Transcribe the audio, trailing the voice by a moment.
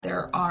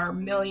There are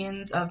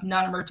millions of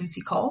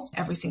non-emergency calls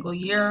every single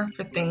year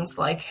for things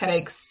like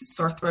headaches,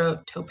 sore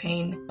throat, toe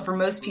pain. For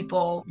most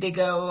people, they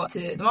go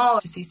to the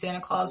mall to see Santa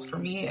Claus. For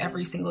me,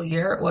 every single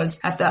year it was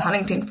at the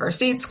Huntington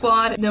First Aid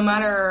Squad. No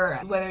matter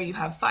whether you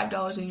have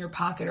 $5 in your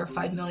pocket or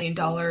 $5 million,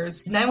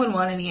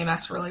 911 and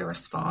EMS really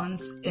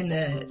responds in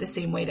the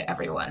same way to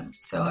everyone.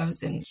 So I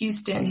was in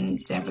Houston,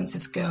 San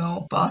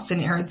Francisco,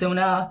 Boston,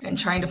 Arizona, and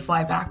trying to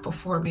fly back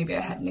before maybe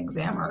I had an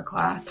exam or a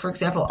class. For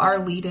example, our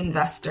lead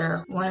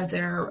investor, one of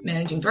their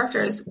managing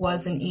directors,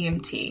 was an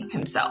EMT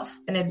himself.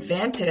 An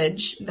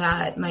advantage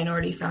that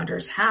minority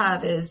founders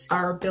have is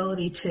our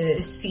ability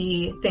to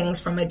see things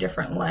from a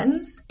different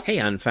lens. Hey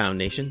Unfound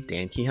Nation,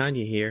 Dan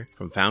Kihanya here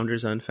from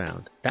Founders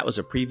Unfound. That was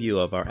a preview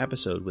of our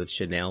episode with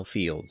Chanel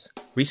Fields.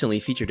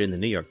 Recently featured in the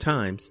New York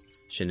Times,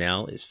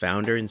 Chanel is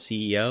founder and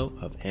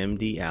CEO of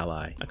MD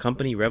Ally, a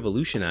company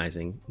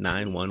revolutionizing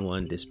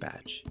 911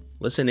 dispatch.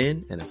 Listen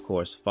in and, of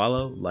course,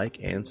 follow, like,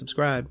 and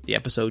subscribe. The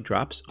episode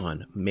drops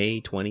on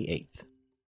May 28th.